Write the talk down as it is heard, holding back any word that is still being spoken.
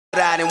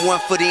Out and one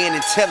for the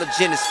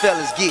intelligent as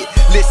fellas get.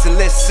 Listen,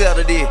 let's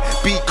settle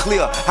this. Be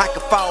clear, I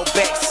could fall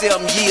back 7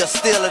 years,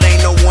 still it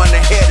ain't no one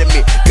ahead of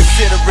me.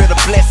 Consider it a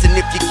blessing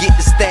if you get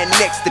to stand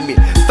next to me.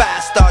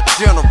 5-star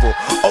general,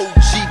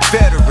 OG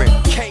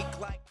veteran, cake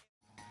like.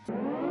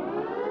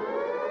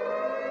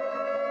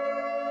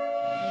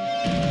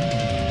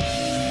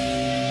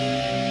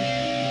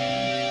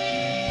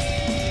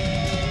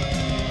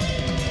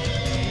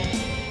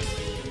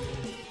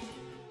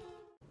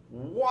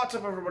 What's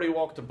up, everybody?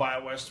 Welcome to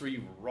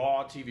Bios3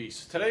 Raw TV.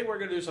 So today we're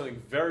going to do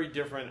something very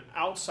different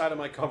outside of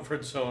my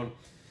comfort zone.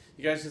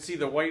 You guys can see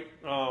the white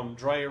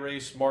dry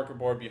erase marker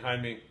board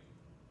behind me.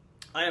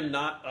 I am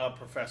not a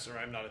professor.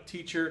 I'm not a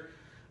teacher.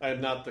 I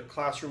am not the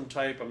classroom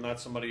type. I'm not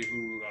somebody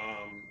who,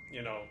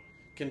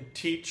 can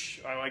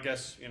teach, I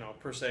guess,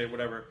 per se,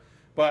 whatever.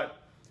 But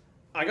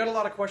I got a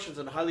lot of questions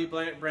on highly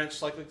branched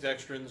cyclic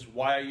dextrins,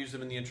 why I use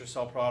them in the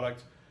Intracell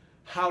product,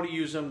 how to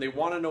use them. They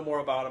want to know more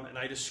about them, and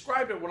I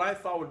described it what I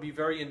thought would be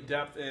very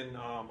in-depth and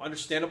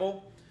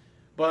understandable,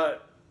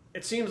 but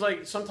it seems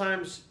like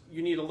sometimes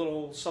you need a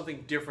little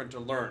something different to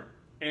learn.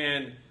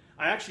 And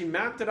I actually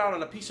mapped it out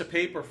on a piece of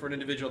paper for an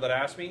individual that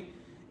asked me,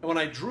 and when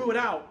I drew it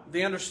out,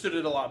 they understood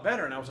it a lot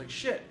better, and I was like,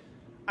 shit,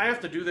 I have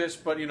to do this,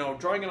 but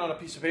drawing it on a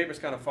piece of paper is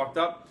kind of fucked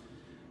up.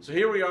 So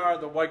here we are,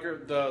 the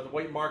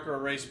white marker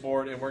erase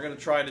board, and we're going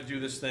to try to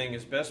do this thing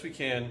as best we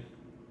can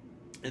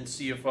and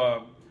see if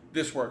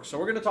this works. So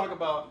we're going to talk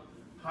about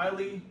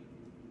highly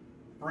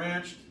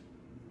branched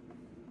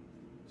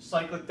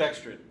cyclic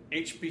dextrin,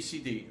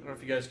 HBCD. I don't know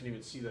if you guys can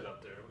even see that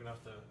up there. We're going to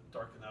have to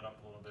darken that up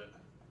a little bit.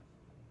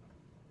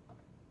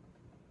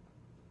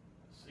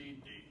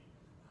 CD.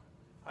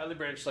 Highly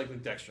branched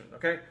cyclic dextrin.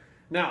 Okay?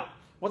 Now,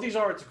 what these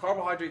are, it's a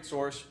carbohydrate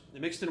source.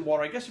 They're mixed in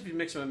water. I guess if you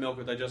mix them in milk,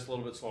 it digests a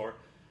little bit slower.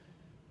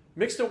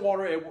 Mixed in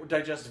water, it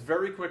digests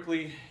very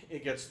quickly.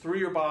 It gets through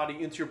your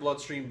body, into your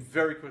bloodstream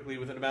very quickly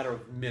within a matter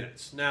of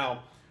minutes.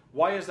 Now,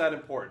 why is that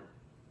important?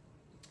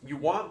 You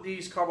want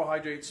these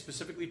carbohydrates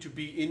specifically to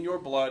be in your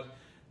blood,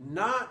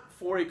 not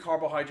for a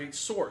carbohydrate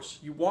source.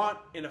 You want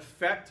an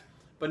effect,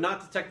 but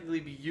not to technically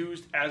be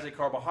used as a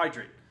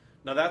carbohydrate.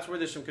 Now that's where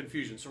there's some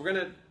confusion. So we're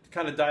going to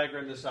kind of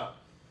diagram this out.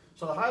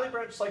 So the highly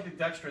branched cyclic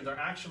dextrins are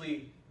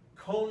actually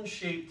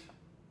cone-shaped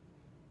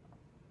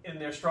in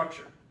their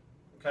structure.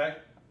 Okay?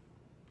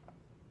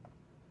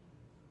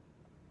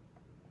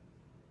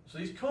 So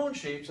these cone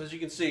shapes, as you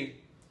can see,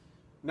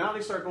 now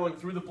they start going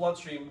through the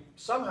bloodstream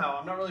somehow.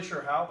 I'm not really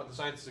sure how, but the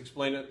scientists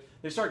explain it.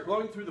 They start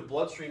going through the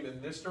bloodstream in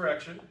this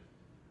direction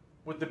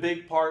with the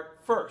big part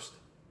first.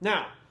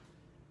 Now,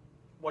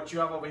 what you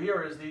have over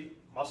here is the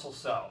muscle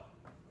cell,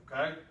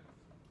 okay?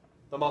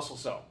 The muscle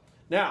cell.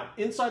 Now,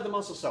 inside the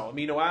muscle cell,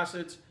 amino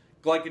acids,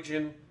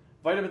 glycogen,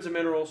 vitamins and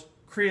minerals,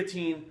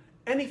 creatine,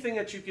 anything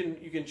that you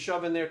can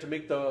shove in there to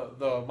make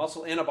the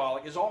muscle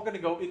anabolic is all going to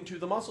go into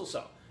the muscle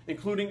cell,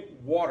 including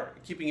water,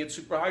 keeping it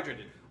super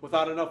hydrated.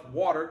 Without enough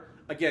water,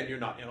 again, you're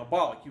not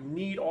anabolic. You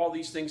need all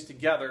these things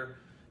together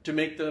to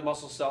make the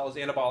muscle cell as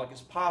anabolic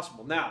as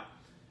possible. Now,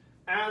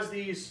 as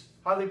these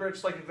highly branched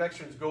cyclic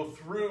dextrins go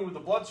through the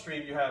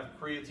bloodstream, you have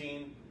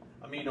creatine,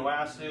 amino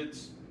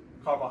acids,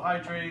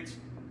 carbohydrates,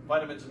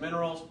 vitamins and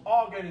minerals,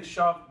 all getting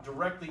shoved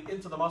directly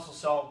into the muscle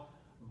cell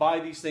by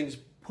these things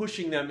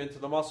pushing them into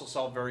the muscle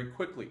cell very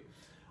quickly,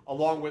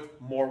 along with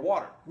more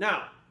water.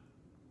 Now,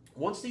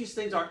 once these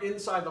things are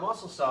inside the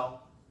muscle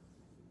cell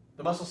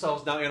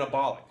is now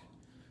anabolic.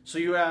 So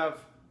you have,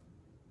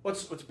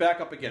 let's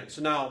back up again.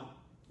 So now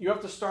you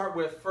have to start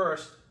with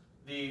first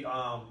the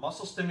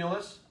muscle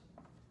stimulus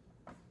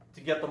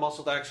to get the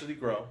muscle to actually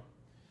grow.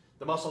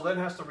 The muscle then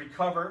has to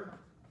recover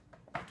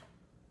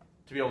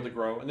to be able to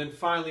grow, and then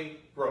finally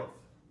growth.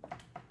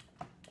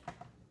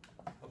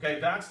 Okay,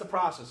 that's the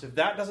process. If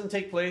that doesn't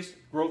take place,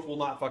 growth will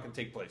not fucking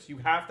take place. You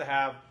have to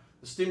have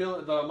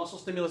the muscle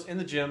stimulus in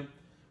the gym,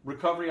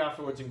 recovery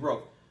afterwards, and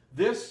growth.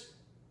 This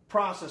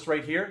process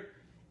right here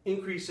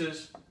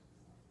increases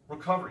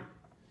recovery.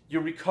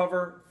 You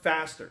recover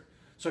faster.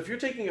 So if you're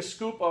taking a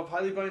scoop of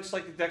highly branched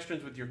cyclic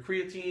dextrins with your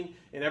creatine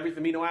and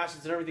everything, amino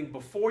acids and everything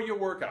before your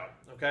workout,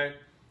 okay,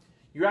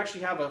 you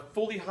actually have a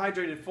fully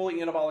hydrated, fully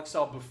anabolic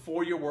cell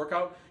before your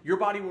workout. Your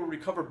body will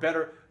recover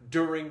better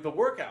during the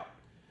workout.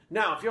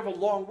 Now, if you have a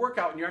long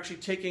workout and you're actually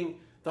taking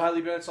the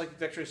highly branched cyclic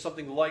dextrin,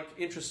 something like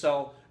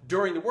Intracell,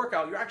 during the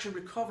workout, you're actually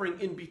recovering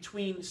in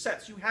between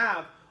sets. You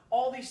have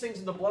all these things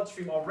in the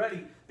bloodstream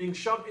already being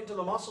shoved into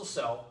the muscle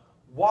cell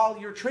while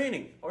you're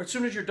training, or as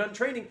soon as you're done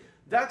training,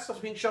 that stuff's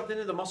being shoved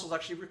into the muscles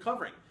actually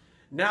recovering.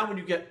 Now, when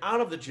you get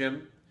out of the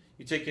gym,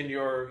 you take in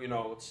your,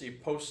 let's see,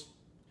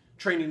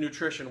 post-training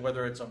nutrition,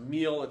 whether it's a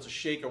meal, it's a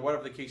shake, or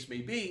whatever the case may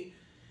be,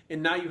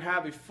 and now you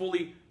have a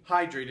fully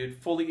hydrated,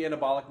 fully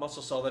anabolic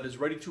muscle cell that is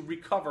ready to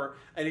recover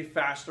at a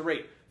faster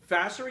rate.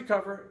 Faster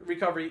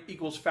recovery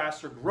equals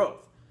faster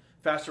growth.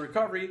 Faster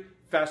recovery,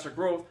 faster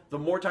growth. The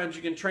more times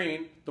you can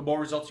train, the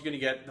more results you're going to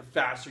get, the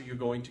faster you're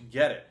going to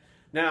get it.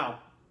 Now,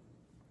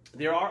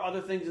 there are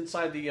other things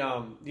inside the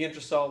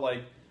Intracell,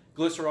 like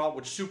glycerol,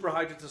 which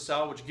superhydrates the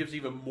cell, which gives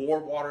even more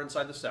water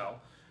inside the cell.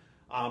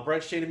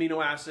 branched chain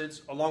amino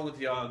acids, along with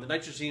the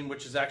nitrogen,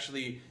 which is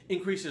actually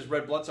increases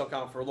red blood cell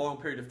count for a long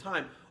period of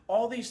time.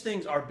 All these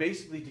things are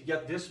basically to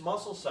get this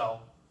muscle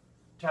cell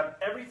to have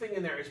everything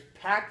in there as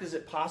packed as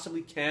it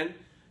possibly can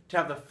to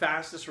have the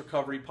fastest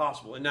recovery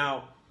possible. And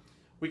now,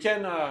 we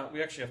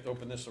actually have to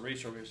open this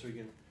eraser over here so we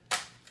can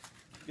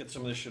get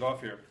some of this shit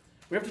off here.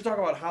 We have to talk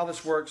about how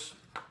this works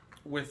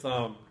with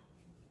the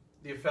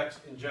effects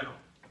in general.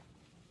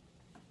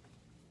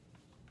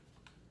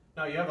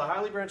 Now, you have the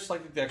highly branched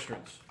cyclic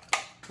dextrins,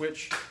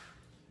 which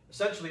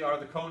essentially are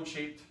the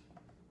cone-shaped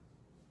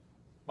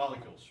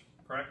molecules,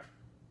 correct?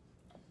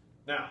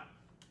 Now,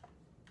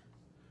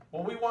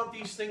 what we want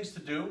these things to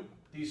do,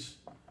 these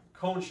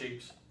cone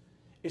shapes,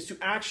 is to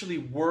actually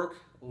work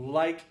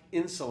like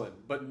insulin,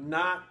 but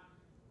not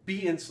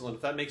be insulin,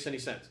 if that makes any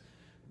sense.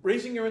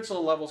 Raising your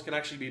insulin levels can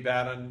actually be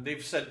bad, and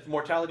they've said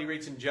mortality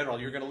rates in general,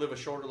 you're going to live a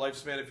shorter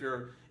lifespan if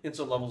your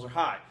insulin levels are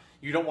high.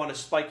 You don't want to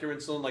spike your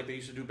insulin like they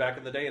used to do back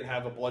in the day and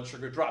have a blood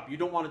sugar drop. You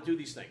don't want to do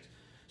these things.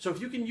 So if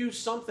you can use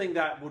something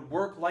that would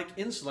work like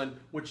insulin,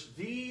 which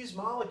these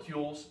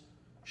molecules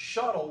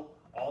shuttle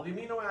all the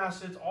amino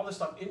acids, all this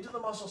stuff into the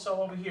muscle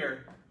cell over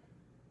here,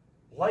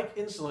 like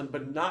insulin,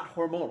 but not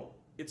hormonal.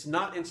 It's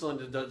not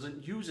insulin, it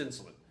doesn't use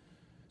insulin.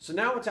 So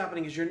now what's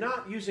happening is you're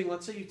not using,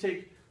 let's say you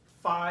take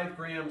 5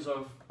 grams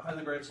of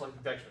highly branched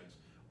cyclic dextrins,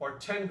 or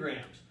 10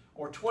 grams,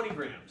 or 20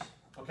 grams,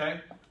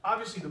 okay?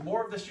 Obviously, the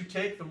more of this you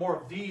take, the more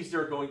of these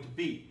there are going to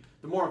be.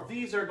 The more of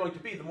these there are going to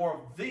be, the more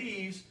of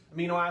these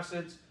amino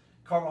acids,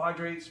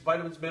 carbohydrates,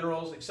 vitamins,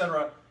 minerals,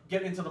 etc.,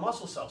 get into the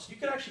muscle cells. So you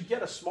can actually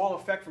get a small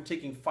effect from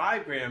taking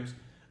 5 grams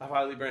of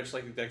highly branched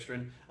cyclic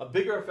dextrin, a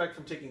bigger effect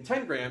from taking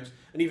 10 grams,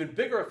 an even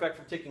bigger effect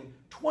from taking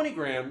 20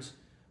 grams,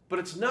 but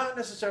it's not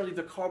necessarily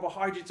the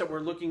carbohydrates that we're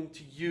looking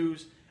to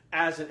use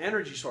as an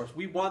energy source.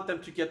 We want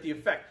them to get the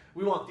effect.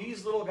 We want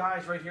these little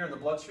guys right here in the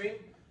bloodstream,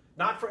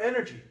 not for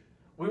energy.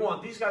 We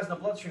want these guys in the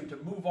bloodstream to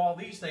move all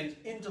these things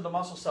into the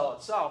muscle cell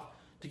itself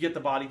to get the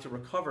body to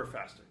recover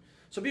faster.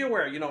 So be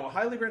aware,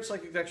 highly branched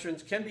cyclic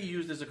dextrins can be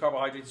used as a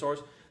carbohydrate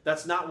source.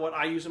 That's not what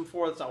I use them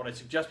for. That's not what I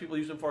suggest people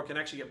use them for. It can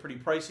actually get pretty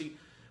pricey.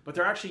 But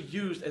they're actually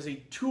used as a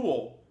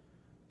tool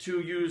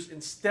to use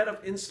instead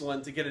of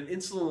insulin to get an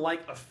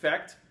insulin-like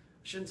effect.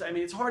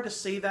 It's hard to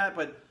say that,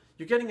 but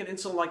you're getting an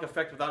insulin-like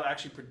effect without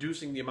actually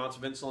producing the amounts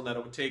of insulin that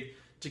it would take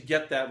to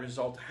get that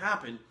result to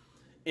happen.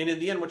 And in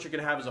the end, what you're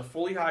going to have is a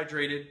fully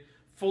hydrated,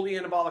 fully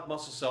anabolic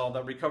muscle cell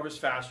that recovers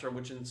faster,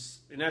 which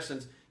in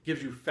essence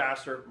gives you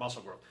faster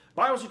muscle growth.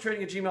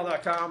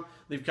 Bios3Training@gmail.com.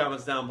 Leave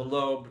comments down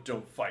below, but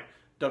don't fight.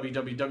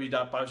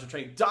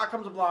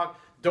 www.bios3training.com is a blog.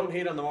 Don't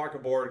hate on the marker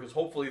board, because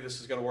hopefully this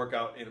is going to work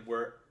out and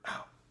we're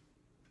out.